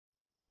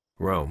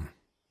Rome,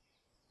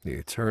 the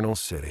Eternal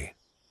City.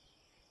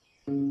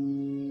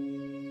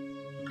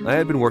 I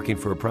had been working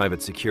for a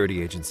private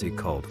security agency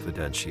called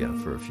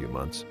Fidentia for a few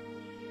months.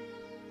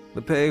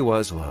 The pay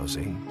was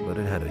lousy, but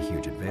it had a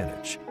huge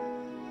advantage.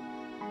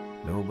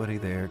 Nobody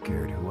there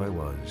cared who I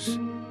was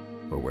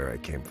or where I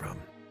came from.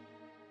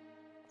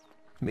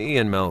 Me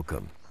and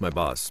Malcolm, my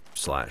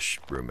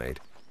boss/roommate,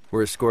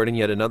 were escorting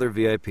yet another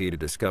VIP to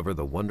discover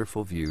the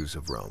wonderful views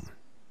of Rome.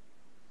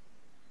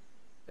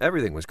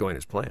 Everything was going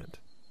as planned.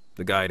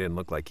 The guy didn't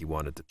look like he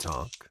wanted to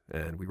talk,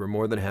 and we were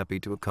more than happy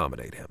to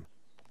accommodate him.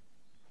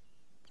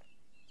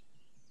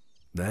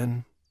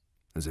 Then,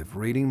 as if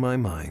reading my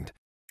mind,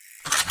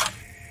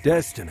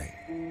 Destiny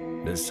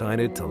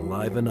decided to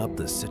liven up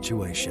the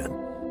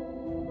situation.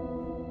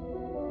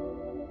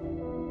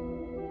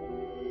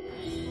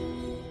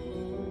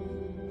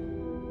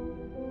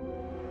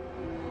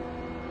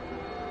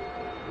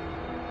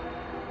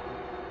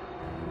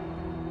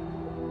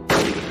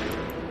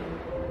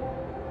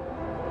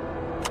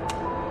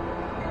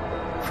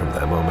 From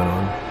that moment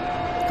on,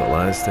 the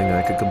last thing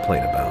I could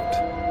complain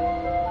about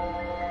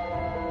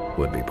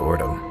would be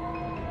boredom.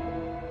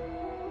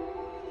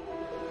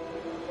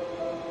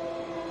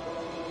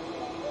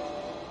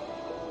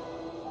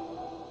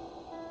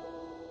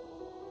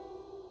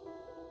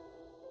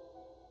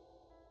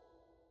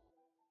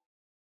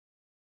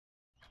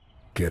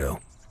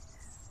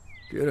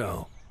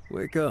 Kiddo,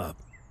 wake up.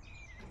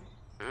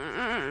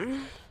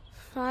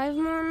 5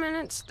 more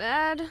minutes,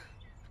 Dad.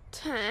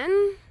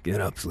 10?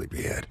 Get up,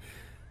 sleepyhead.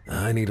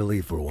 I need to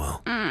leave for a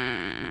while.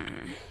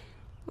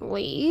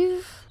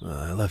 Leave?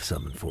 I left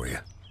something for you.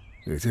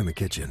 It's in the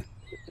kitchen.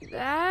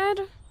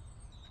 Dad?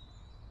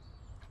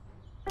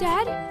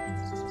 Dad?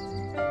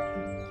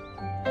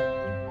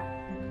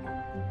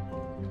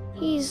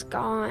 He's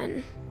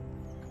gone.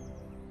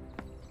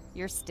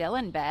 You're still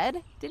in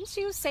bed? Didn't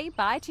you say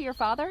bye to your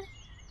father?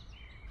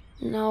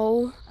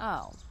 No.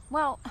 Oh,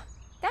 well,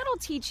 that'll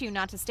teach you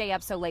not to stay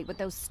up so late with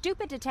those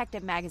stupid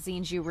detective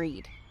magazines you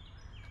read.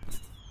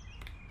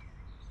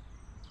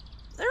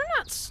 They're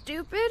not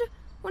stupid.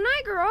 When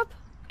I grow up,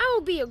 I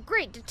will be a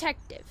great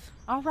detective.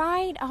 All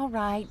right,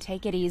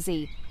 take it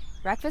easy.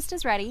 Breakfast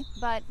is ready,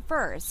 but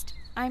first,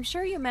 I'm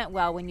sure you meant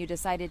well when you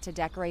decided to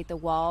decorate the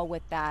wall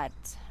with that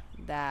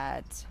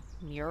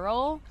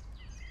mural.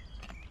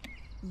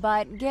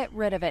 But get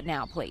rid of it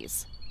now,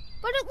 please.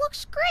 But it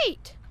looks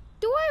great.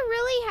 Do I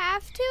really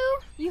have to?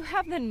 You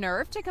have the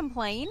nerve to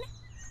complain?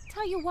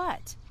 Tell you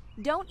what,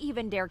 don't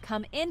even dare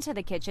come into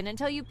the kitchen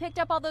until you picked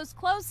up all those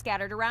clothes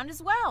scattered around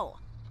as well.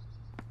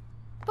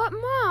 But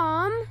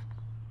Mom...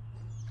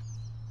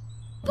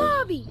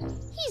 Bobby!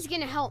 He's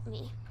gonna help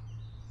me.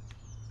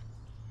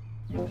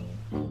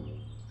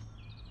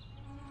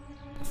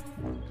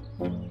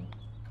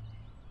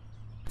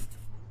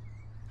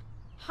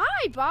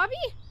 Hi, Bobby!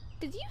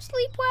 Did you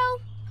sleep well?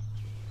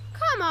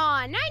 Come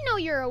on, I know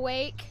you're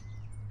awake.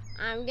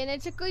 I'm gonna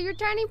tickle your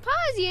tiny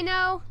paws, you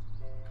know.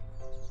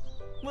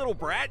 Little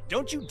brat,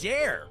 don't you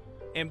dare!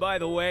 And by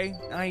the way,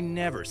 I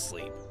never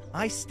sleep.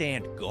 I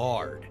stand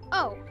guard.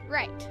 Oh,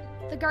 right.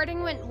 The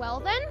guarding went well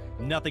then?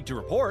 Nothing to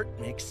report,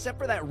 except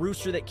for that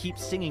rooster that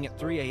keeps singing at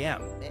 3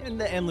 a.m. and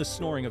the endless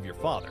snoring of your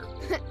father.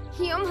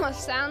 He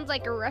almost sounds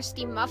like a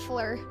rusty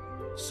muffler.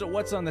 So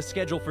what's on the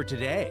schedule for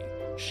today?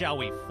 Shall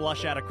we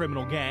flush out a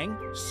criminal gang,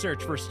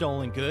 search for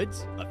stolen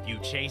goods, a few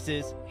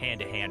chases,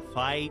 hand-to-hand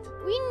fight?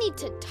 We need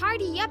to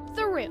tidy up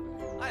the room.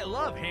 I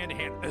love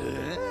hand-to-hand.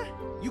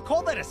 You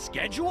call that a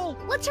schedule?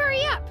 Let's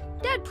hurry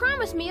up. Dad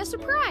promised me a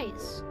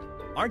surprise.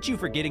 Aren't you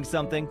forgetting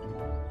something?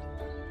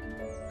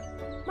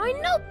 My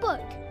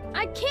notebook!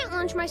 I can't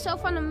launch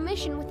myself on a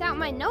mission without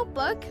my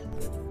notebook.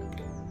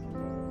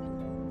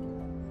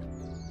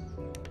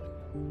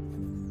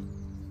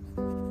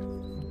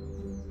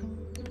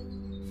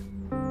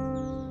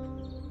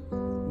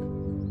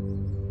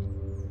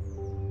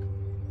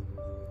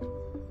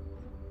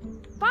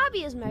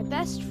 Bobby is my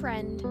best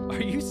friend.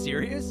 Are you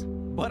serious?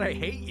 But I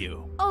hate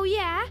you. Oh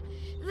yeah?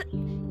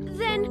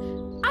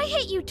 Then I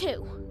hate you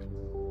too.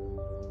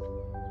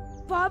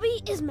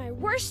 Bobby is my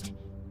worst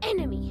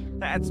enemy.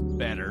 That's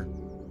better.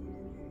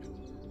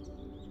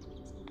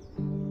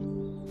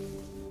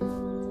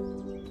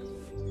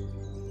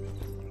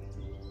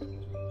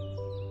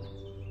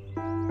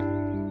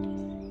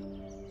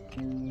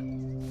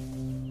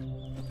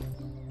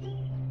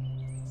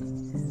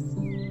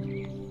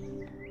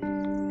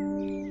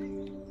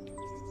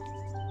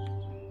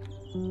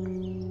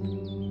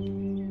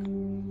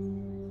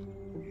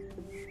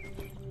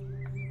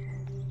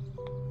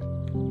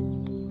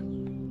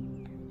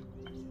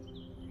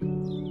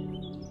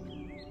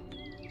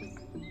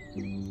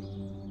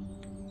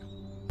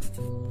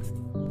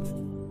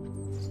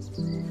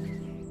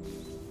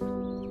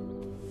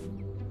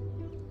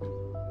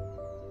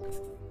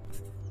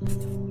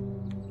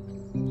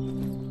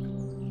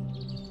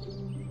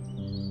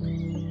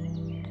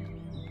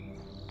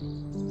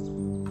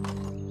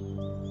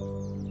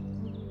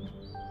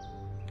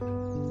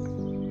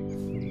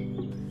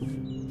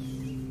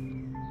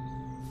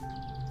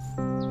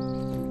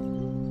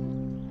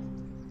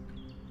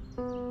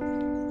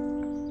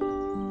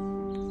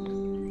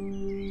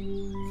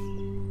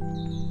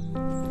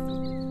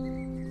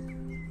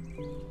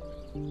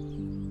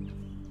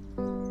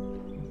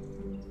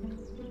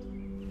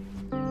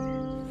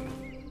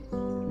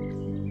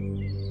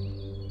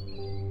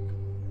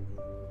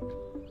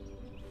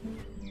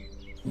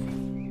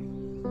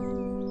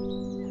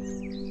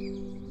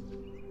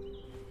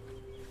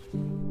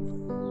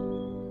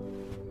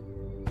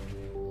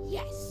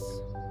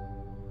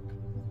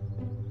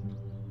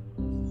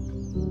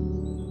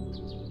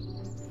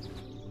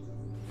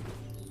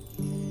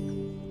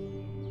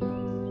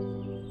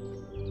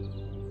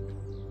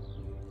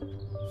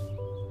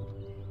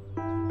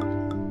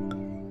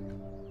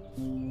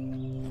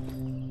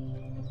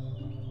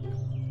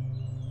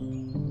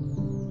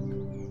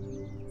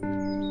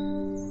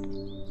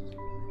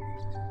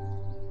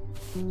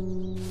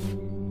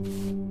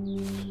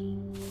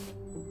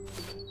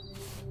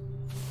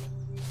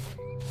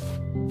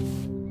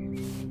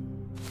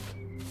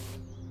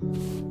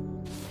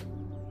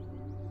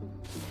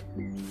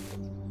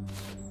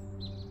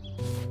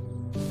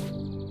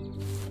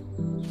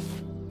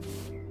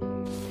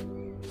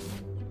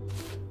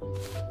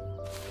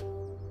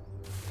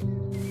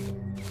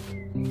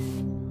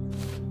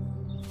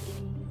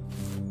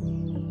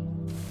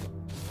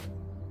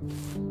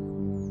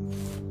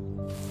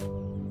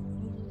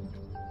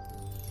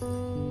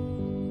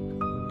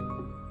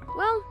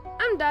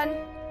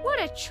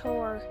 What a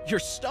chore. Your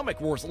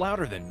stomach roars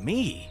louder than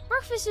me.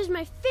 Breakfast is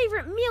my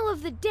favorite meal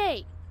of the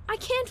day. I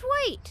can't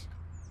wait.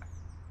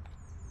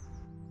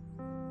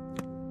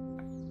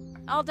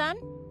 All done?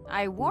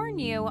 I warn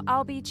you,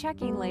 I'll be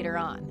checking later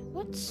on.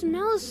 What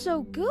smells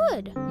so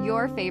good?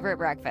 Your favorite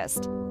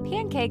breakfast.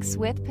 Pancakes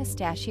with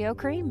pistachio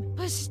cream.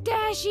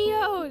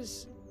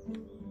 Pistachios!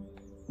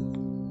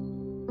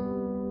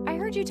 I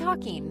heard you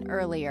talking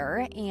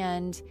earlier,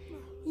 and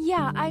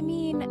yeah, I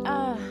mean,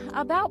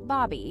 about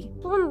Bobby.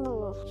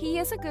 He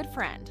is a good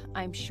friend,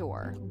 I'm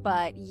sure,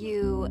 but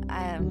you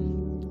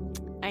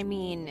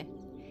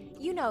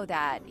know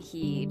that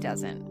he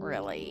doesn't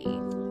really,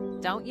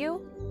 don't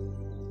you?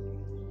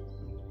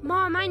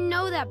 Mom, I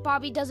know that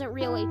Bobby doesn't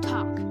really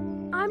talk.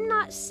 I'm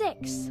not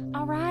 6.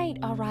 All right,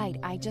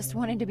 I just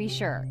wanted to be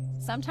sure.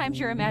 Sometimes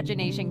your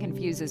imagination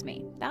confuses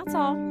me, that's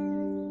all.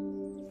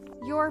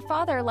 Your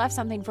father left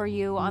something for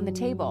you on the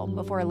table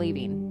before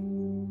leaving.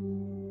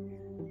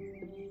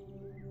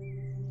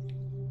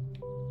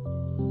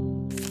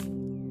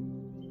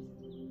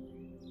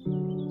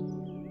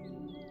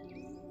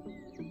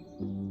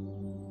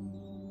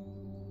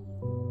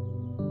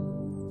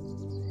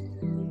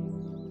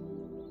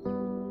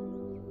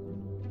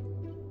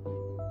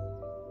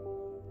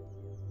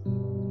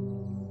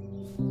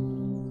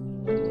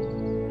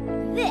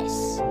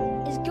 This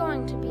is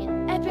going to be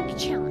an epic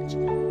challenge.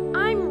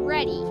 I'm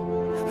ready.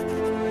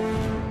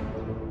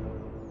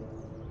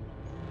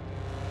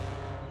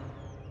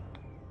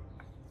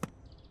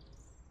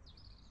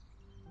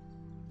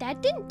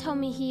 Dad didn't tell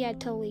me he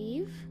had to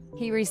leave.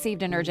 He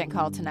received an urgent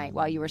call tonight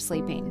while you were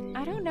sleeping.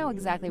 I don't know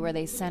exactly where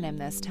they sent him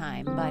this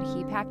time, but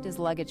he packed his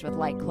luggage with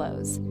light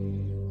clothes.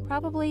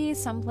 Probably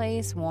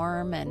someplace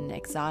warm and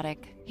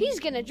exotic.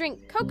 He's gonna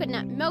drink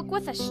coconut milk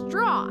with a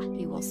straw.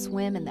 He will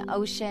swim in the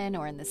ocean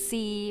or in the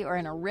sea or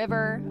in a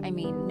river. I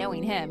mean,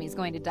 knowing him, he's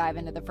going to dive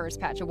into the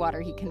first patch of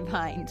water he can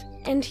find.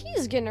 And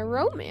he's gonna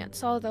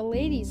romance all the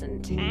ladies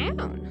in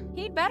town.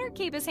 He'd better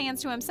keep his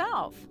hands to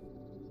himself.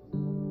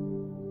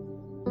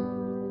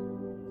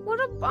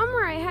 What a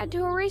bummer I had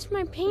to erase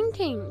my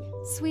painting.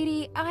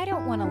 Sweetie, I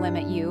don't want to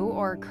limit you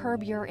or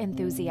curb your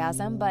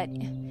enthusiasm, but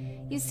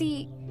you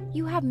see,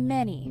 you have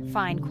many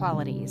fine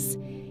qualities.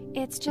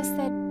 It's just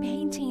that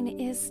painting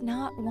is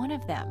not one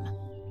of them.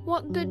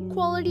 What good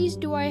qualities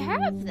do I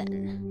have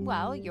then?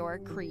 Well, you're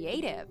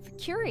creative,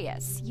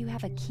 curious, you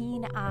have a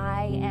keen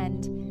eye,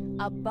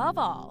 and above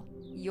all,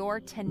 you're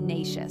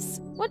tenacious.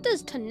 What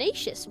does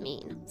tenacious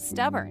mean?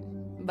 Stubborn,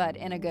 but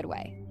in a good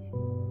way.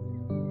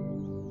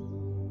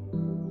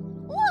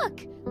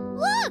 Look!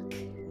 Look!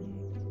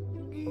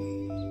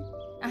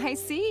 I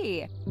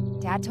see.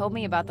 Dad told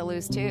me about the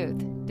loose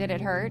tooth. Did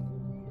it hurt?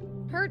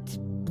 Hurt?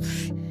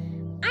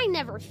 I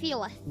never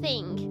feel a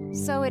thing.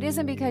 So it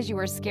isn't because you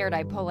were scared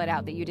I'd pull it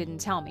out that you didn't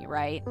tell me,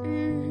 right?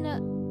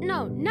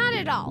 No, not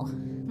at all.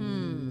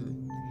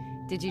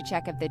 Did you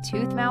check if the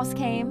tooth mouse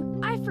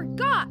came? I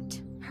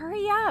forgot.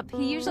 Hurry up.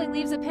 He usually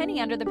leaves a penny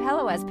under the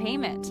pillow as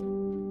payment.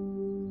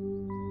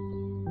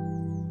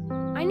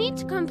 I need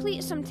to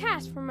complete some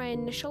tasks for my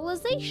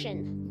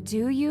initialization.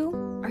 Do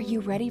you? Are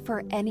you ready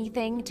for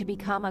anything to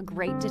become a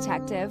great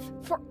detective?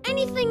 For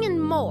anything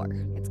and more.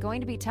 It's going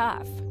to be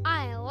tough.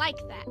 I like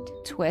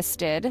that.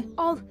 Twisted.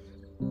 All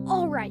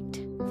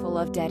right. Full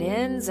of dead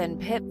ends and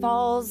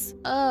pitfalls.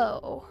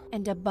 Oh.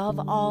 And above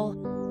all,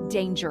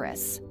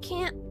 dangerous.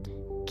 Can't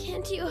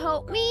you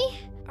help me?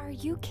 Are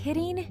you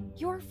kidding?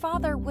 Your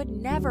father would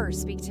never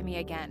speak to me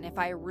again if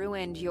I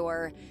ruined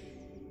your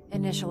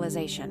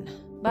initialization.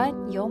 But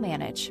you'll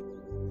manage.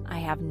 I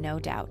have no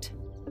doubt.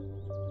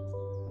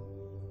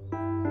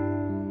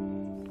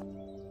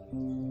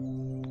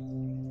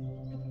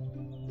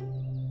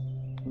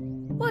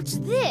 What's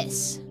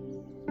this?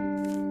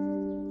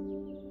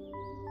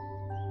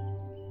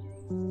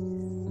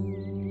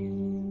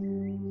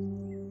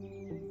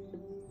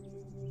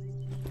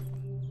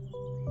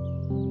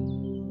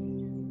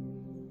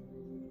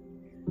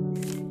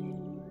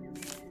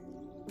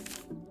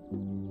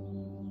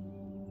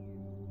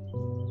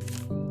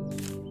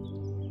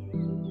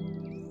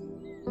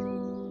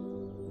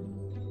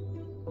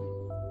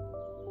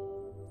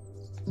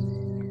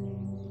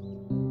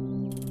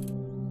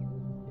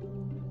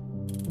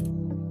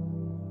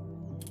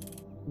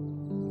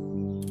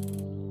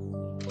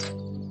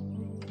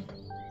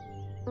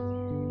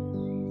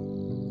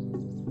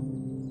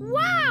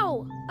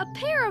 A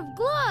pair of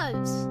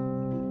gloves!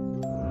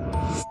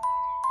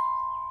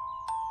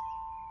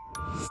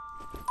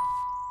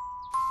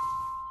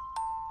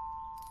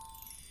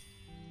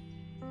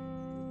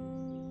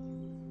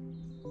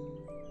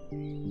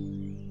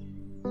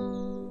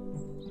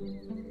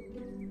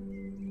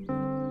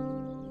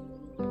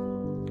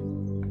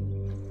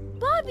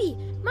 Bobby!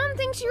 Mom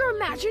thinks you're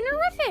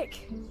imaginarific!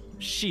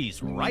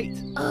 She's right.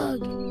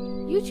 Ugh,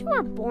 you two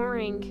are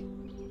boring.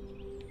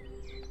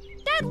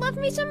 Dad left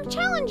me some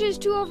challenges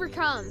to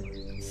overcome.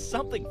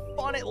 Something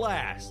fun at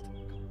last.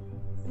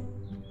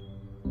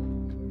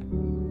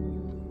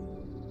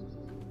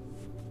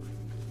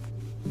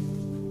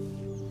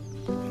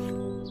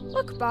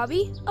 Look,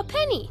 Bobby. A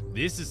penny.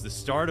 This is the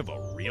start of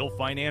a real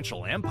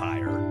financial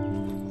empire.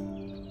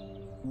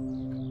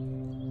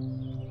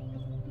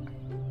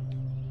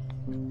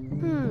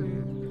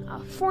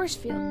 A force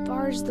field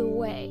bars the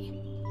way.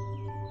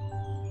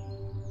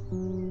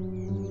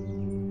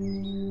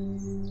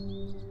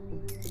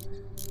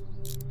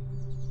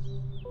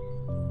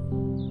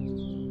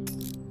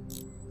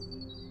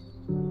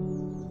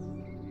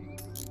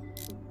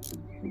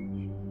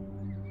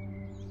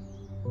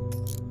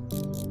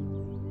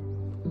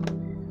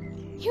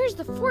 Here's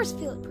the force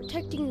field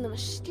protecting the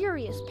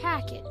mysterious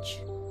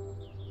package.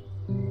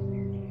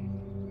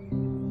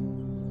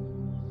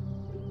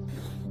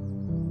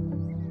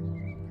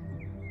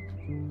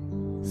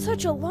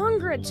 Such a long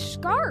red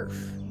scarf.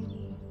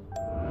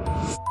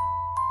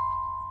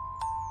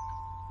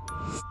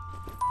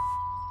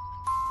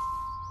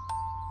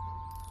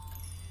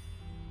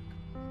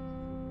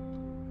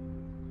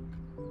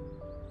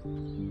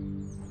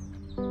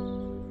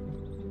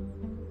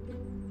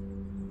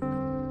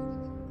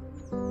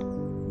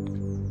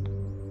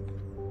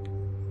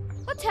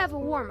 Let's have a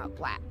warm-up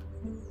lap.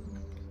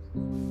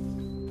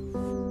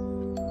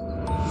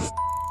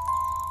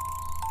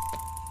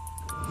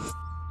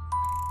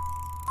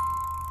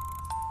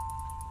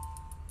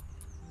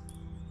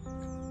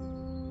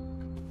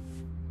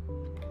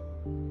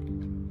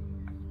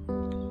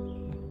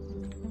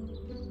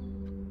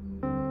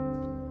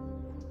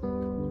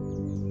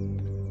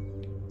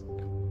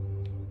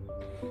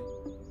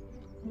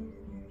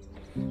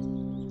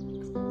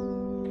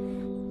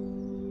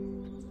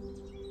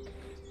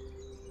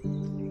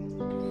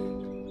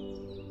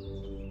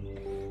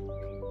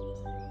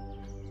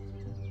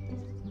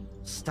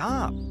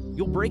 Stop!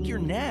 You'll break your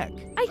neck.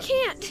 I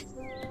can't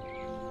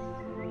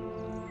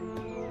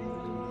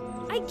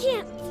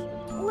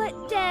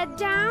let Dad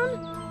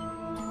down.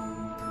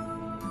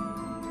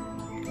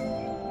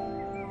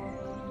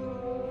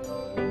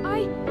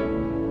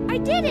 I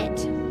did it!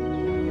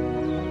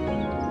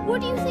 What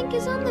do you think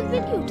is on the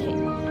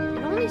videotape?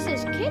 It only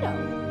says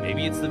kiddo.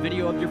 Maybe it's the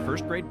video of your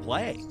first grade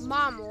play.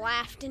 Mom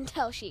laughed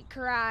until she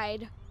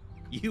cried.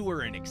 You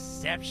were an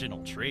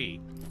exceptional tree.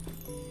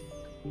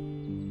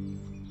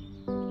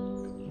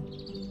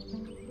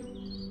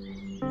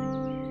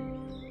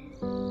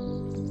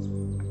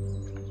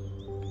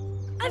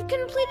 I've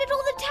completed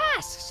all the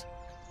tasks.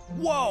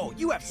 Whoa,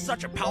 you have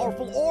such a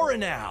powerful aura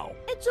now.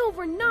 It's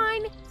over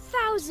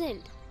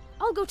 9,000.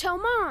 I'll go tell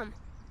Mom.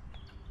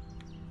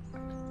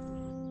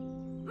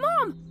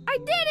 Mom, I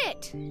did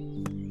it!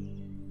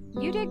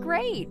 You did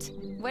great.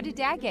 What did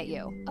Dad get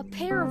you? A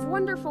pair of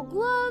wonderful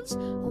gloves, a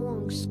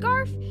long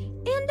scarf,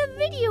 and a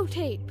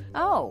videotape.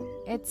 Oh,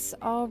 it's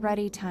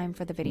already time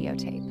for the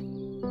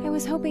videotape. I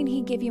was hoping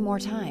he'd give you more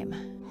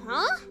time.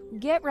 Huh?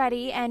 Get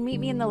ready and meet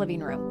me in the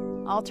living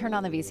room. I'll turn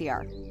on the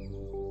VCR.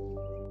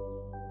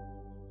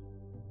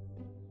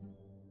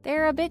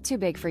 They're a bit too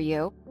big for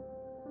you.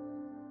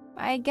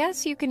 I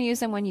guess you can use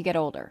them when you get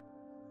older.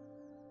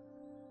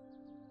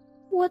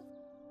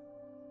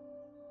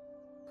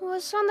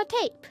 What's on the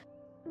tape?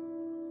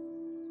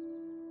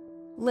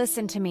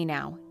 Listen to me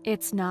now.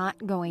 It's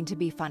not going to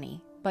be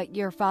funny, but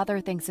your father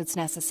thinks it's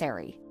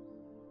necessary.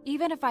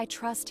 Even if I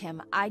trust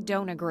him, I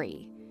don't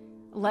agree.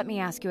 Let me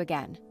ask you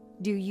again.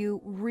 Do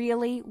you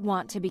really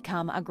want to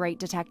become a great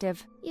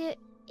detective?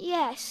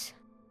 Yes.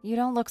 You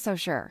don't look so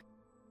sure.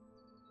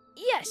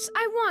 Yes,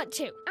 I want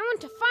to. I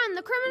want to find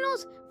the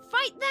criminals,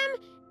 fight them,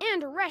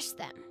 and arrest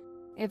them.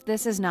 If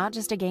this is not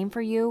just a game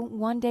for you,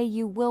 one day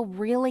you will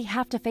really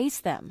have to face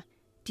them.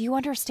 Do you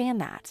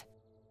understand that?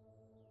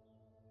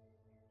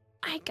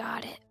 I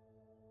got it.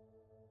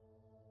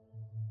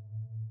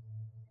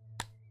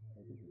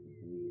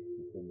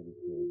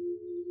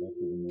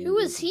 Who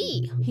is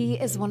he? He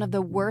is one of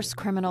the worst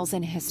criminals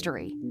in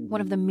history.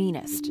 One of the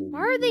meanest. Why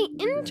are they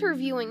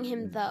interviewing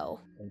him, though?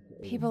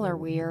 People are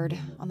weird.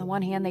 On the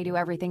one hand, they do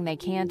everything they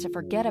can to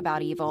forget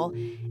about evil,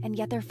 and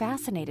yet they're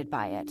fascinated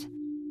by it.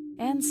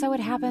 And so it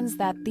happens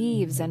that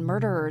thieves and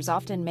murderers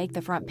often make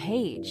the front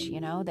page. You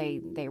know,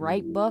 they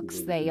write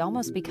books, they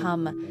almost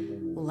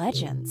become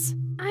legends.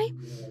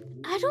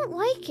 I don't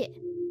like it.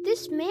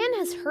 This man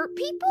has hurt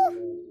people?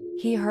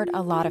 He hurt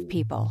a lot of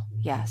people,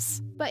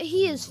 yes. But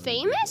he is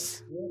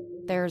famous?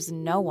 There's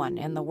no one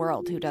in the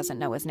world who doesn't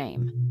know his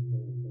name.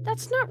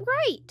 That's not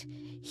right.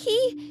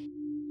 He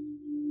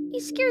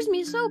scares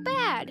me so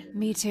bad.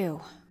 Me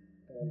too.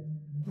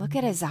 Look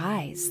at his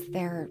eyes.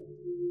 They're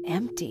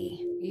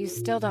empty. You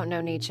still don't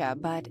know Nietzsche,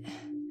 but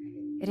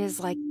it is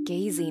like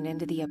gazing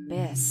into the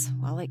abyss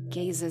while it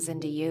gazes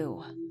into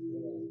you.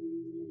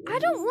 I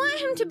don't want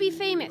him to be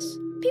famous.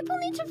 People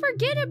need to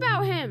forget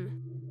about him.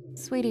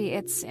 Sweetie,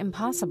 it's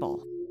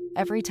impossible.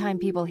 Every time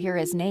people hear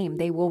his name,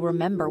 they will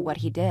remember what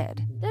he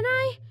did. Then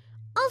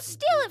I'll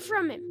steal it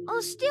from him.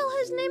 I'll steal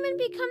his name and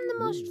become the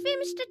most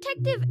famous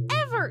detective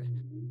ever.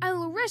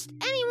 I'll arrest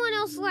anyone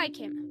else like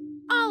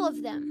him. All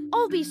of them.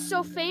 I'll be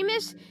so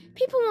famous,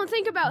 people won't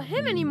think about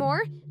him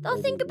anymore.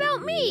 They'll think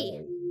about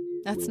me.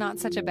 That's not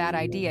such a bad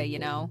idea, you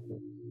know.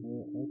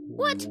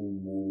 What's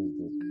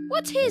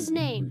his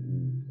name?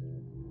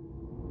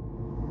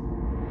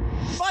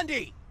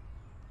 Bundy!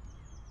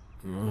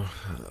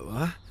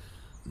 What?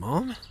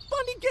 Mom?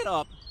 Bundy, get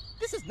up!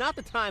 This is not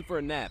the time for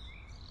a nap.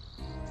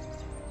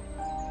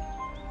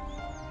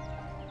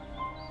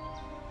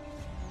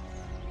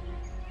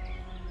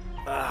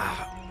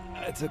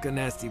 I took a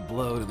nasty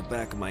blow to the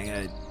back of my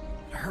head.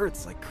 It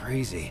hurts like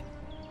crazy.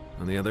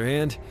 On the other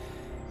hand,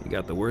 he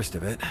got the worst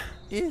of it.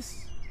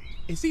 Is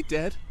he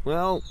dead?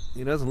 Well,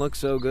 he doesn't look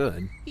so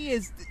good. He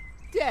is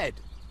dead.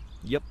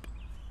 Yep.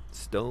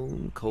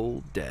 Stone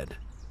cold dead.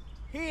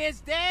 He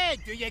is dead!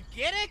 Do you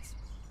get it?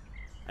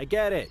 I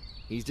get it.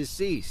 He's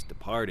deceased,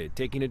 departed,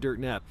 taking a dirt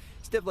nap,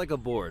 stiff like a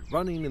board,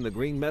 running in the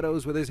green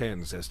meadows with his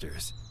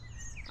ancestors.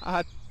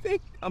 I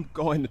think I'm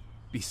going to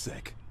be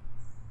sick.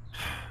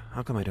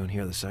 How come I don't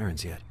hear the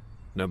sirens yet?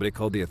 Nobody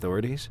called the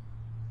authorities?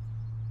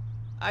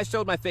 I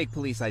showed my fake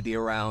police ID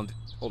around,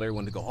 told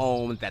everyone to go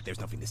home, that there's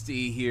nothing to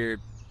see here.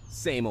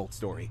 Same old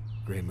story.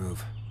 Great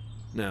move.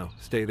 Now,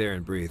 stay there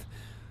and breathe.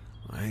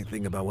 I ain't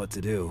thinking about what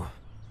to do.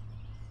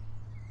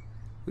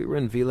 We were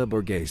in Villa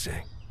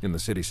Borghese, in the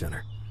city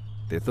center.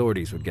 The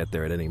authorities would get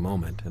there at any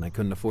moment, and I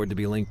couldn't afford to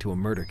be linked to a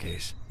murder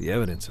case. The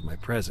evidence of my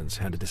presence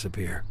had to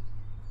disappear.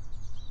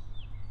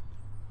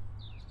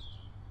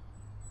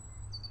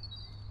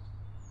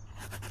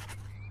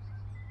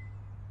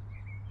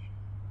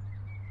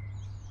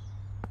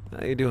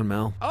 How you doing,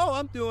 Mel? Oh,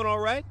 I'm doing all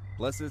right.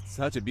 Plus, it's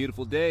such a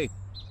beautiful day.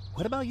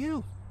 What about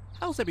you?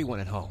 How's everyone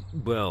at home?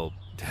 Well,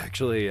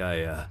 actually,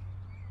 How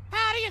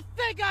do you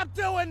think I'm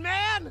doing,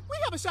 man? We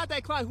have a shot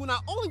that client who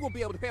not only won't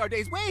be able to pay our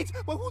day's wage,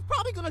 but who's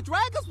probably gonna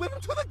drag us with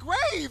him to the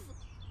grave!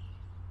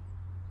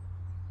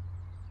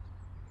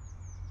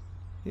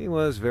 He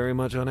was very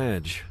much on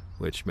edge,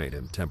 which made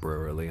him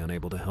temporarily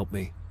unable to help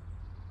me.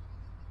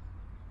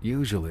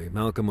 Usually,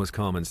 Malcolm was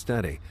calm and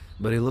steady,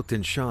 but he looked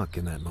in shock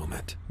in that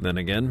moment. Then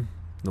again,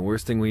 the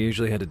worst thing we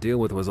usually had to deal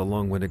with was a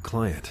long-winded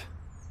client.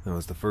 That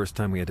was the first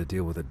time we had to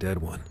deal with a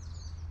dead one.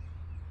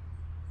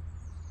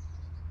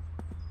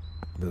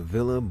 The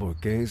Villa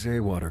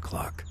Borghese water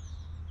clock.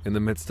 In the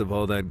midst of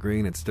all that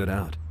green, it stood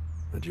out,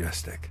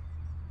 majestic.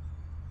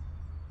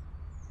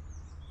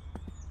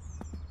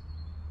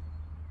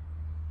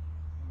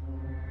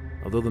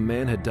 Although the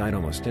man had died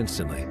almost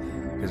instantly,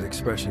 his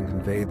expression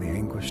conveyed the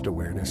anguished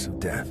awareness of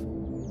death.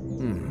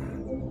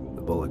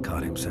 The bullet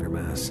caught him center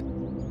mass.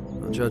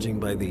 Well, judging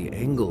by the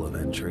angle of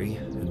entry,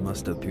 it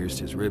must have pierced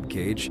his rib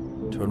cage,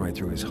 torn right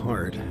through his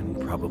heart, and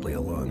probably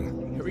a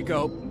lung. Here we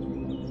go.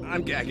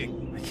 I'm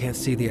gagging. I can't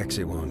see the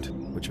exit wound,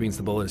 which means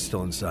the bullet is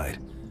still inside.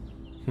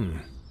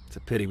 It's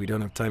a pity we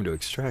don't have time to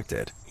extract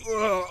it.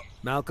 Ugh.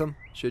 Malcolm,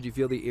 should you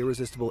feel the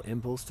irresistible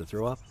impulse to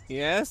throw up,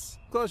 Yes?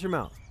 close your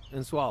mouth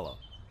and swallow.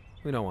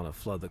 We don't want to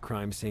flood the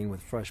crime scene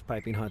with fresh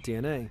piping hot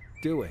DNA,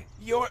 do we?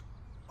 You're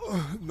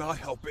not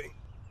helping.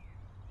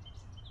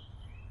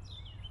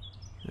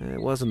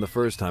 It wasn't the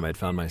first time I'd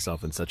found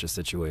myself in such a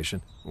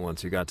situation.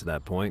 Once you got to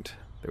that point,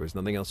 there was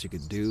nothing else you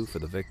could do for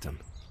the victim,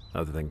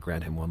 other than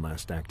grant him one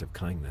last act of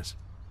kindness.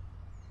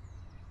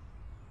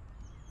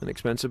 An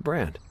expensive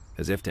brand,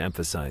 as if to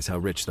emphasize how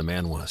rich the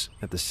man was.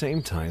 At the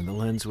same time, the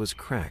lens was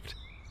cracked,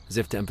 as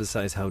if to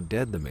emphasize how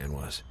dead the man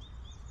was.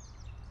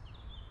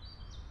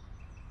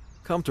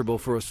 Comfortable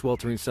for a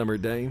sweltering summer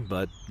day,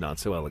 but not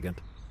so elegant.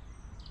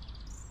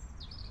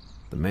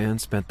 The man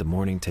spent the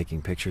morning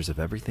taking pictures of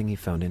everything he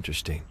found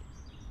interesting,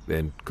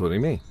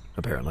 including me,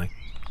 apparently.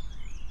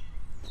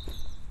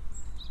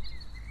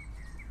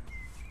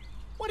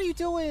 What are you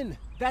doing?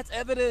 That's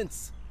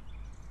evidence.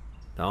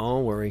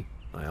 Don't worry,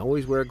 I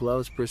always wear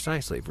gloves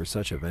precisely for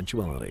such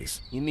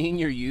eventualities. You mean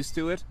you're used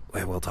to it?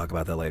 Wait, we'll talk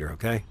about that later,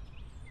 okay?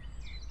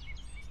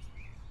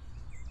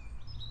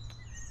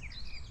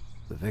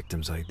 The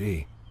victim's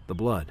ID, the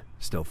blood,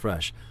 still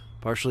fresh,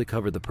 partially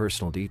covered the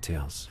personal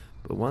details.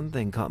 But one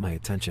thing caught my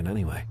attention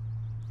anyway.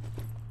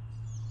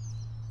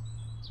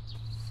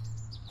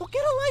 Well,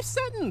 get a life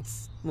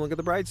sentence. Look at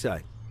the bright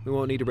side. We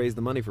won't need to raise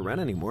the money for rent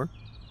anymore.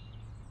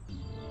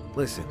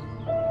 Listen,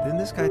 didn't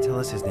this guy tell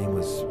us his name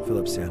was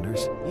Philip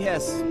Sanders?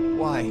 Yes.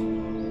 Why?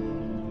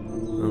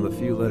 Well, the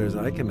few letters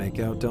I can make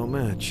out don't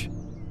match.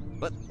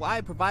 But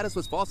why provide us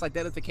with false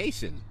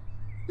identification?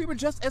 We were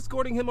just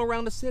escorting him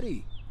around the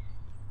city.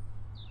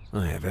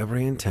 I have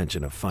every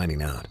intention of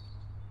finding out.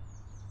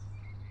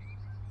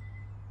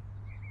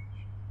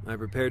 I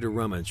prepared to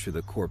rummage through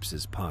the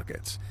corpse's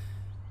pockets.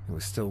 It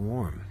was still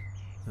warm,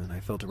 and I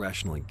felt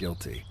irrationally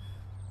guilty,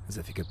 as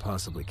if he could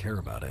possibly care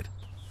about it.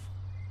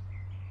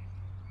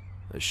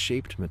 A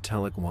shaped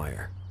metallic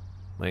wire.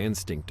 My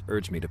instinct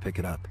urged me to pick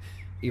it up,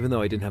 even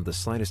though I didn't have the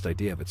slightest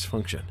idea of its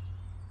function.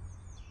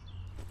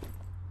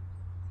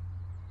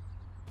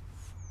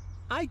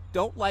 I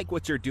don't like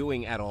what you're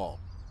doing at all.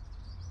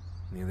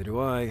 Neither do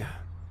I.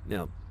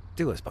 Now,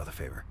 do us both a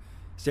favor.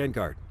 Stand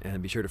guard,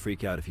 and be sure to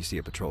freak out if you see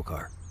a patrol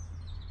car.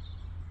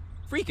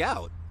 Freak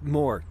out?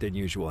 More than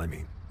usual, I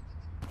mean.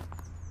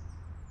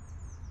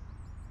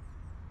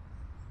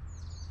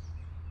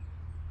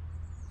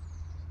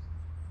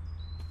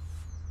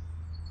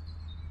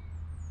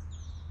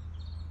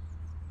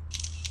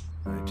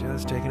 I'd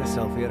just taken a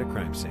selfie at a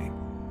crime scene.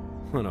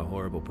 What a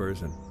horrible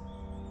person.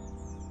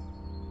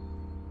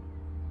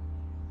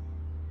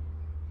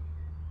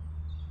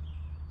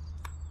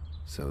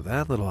 So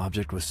that little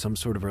object was some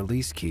sort of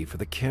release key for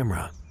the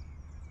camera.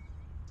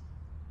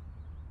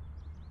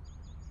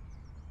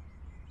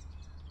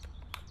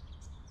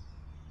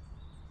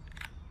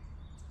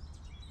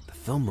 The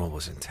film roll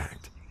was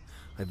intact.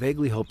 I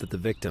vaguely hoped that the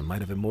victim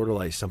might have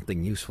immortalized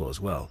something useful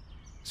as well,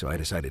 so I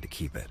decided to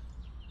keep it.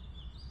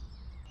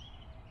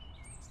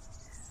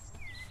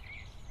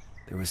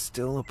 There was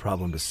still a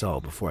problem to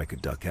solve before I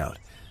could duck out.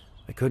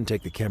 I couldn't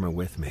take the camera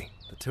with me.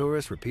 The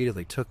tourists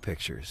repeatedly took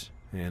pictures,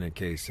 and in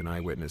case an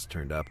eyewitness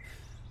turned up,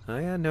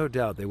 I had no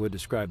doubt they would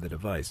describe the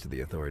device to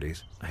the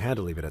authorities. I had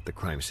to leave it at the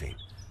crime scene.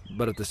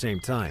 But at the same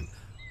time,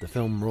 the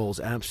film roll's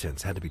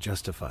absence had to be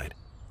justified.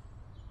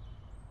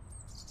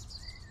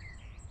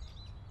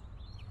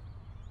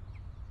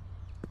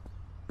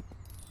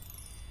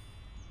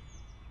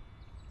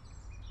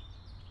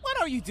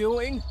 What are you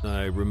doing?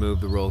 I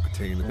removed the roll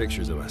containing the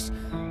pictures of us.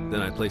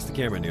 Then I placed the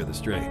camera near the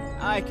stray.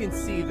 I can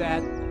see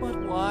that, but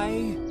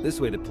why? This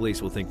way the police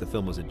will think the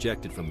film was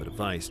ejected from the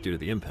device due to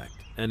the impact,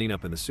 ending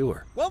up in the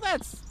sewer. Well,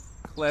 that's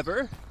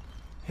clever.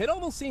 It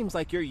almost seems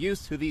like you're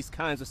used to these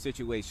kinds of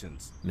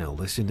situations. Now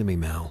listen to me,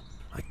 Mal.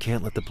 I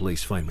can't let the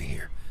police find me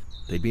here.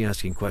 They'd be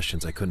asking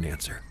questions I couldn't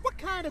answer. What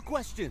kind of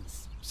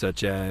questions?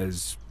 Such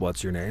as,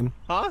 what's your name?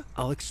 Huh?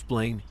 I'll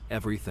explain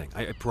everything,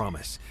 I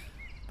promise.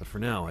 But for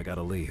now, I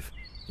gotta leave.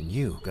 And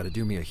you gotta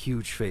do me a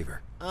huge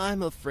favor.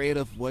 I'm afraid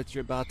of what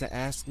you're about to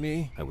ask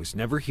me. I was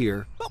never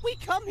here. But we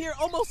come here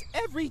almost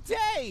every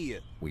day!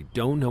 We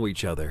don't know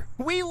each other.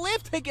 We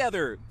live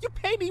together! You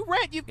pay me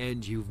rent,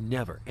 And you've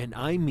never, and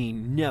I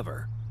mean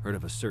never, heard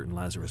of a certain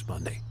Lazarus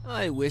Bundy.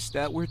 I wish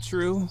that were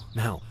true.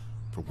 Now,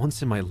 for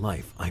once in my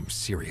life, I'm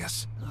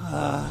serious.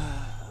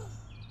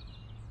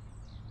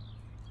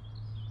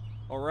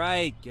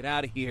 Alright, get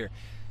out of here.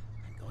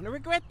 I'm going to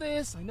regret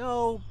this, I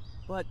know,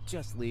 but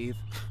just leave.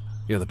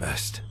 You're the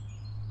best.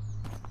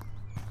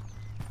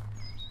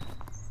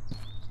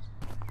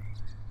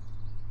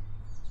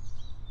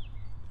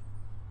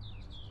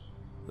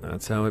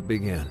 That's how it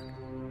began,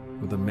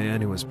 with a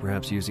man who was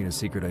perhaps using a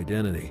secret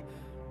identity,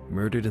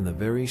 murdered in the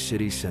very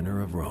city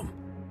center of Rome.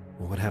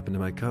 Well, what happened to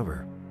my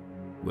cover?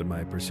 Would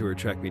my pursuer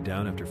track me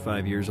down after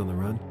 5 years on the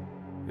run?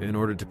 In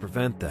order to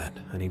prevent that,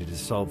 I needed to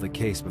solve the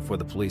case before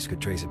the police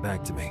could trace it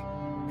back to me.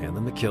 Hand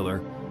them the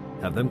killer,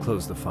 have them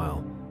close the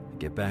file, and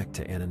get back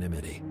to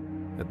anonymity.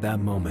 At that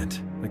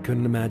moment, I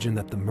couldn't imagine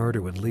that the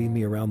murder would lead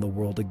me around the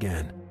world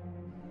again,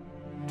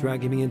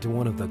 dragging me into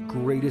one of the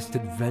greatest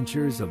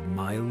adventures of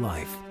my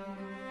life.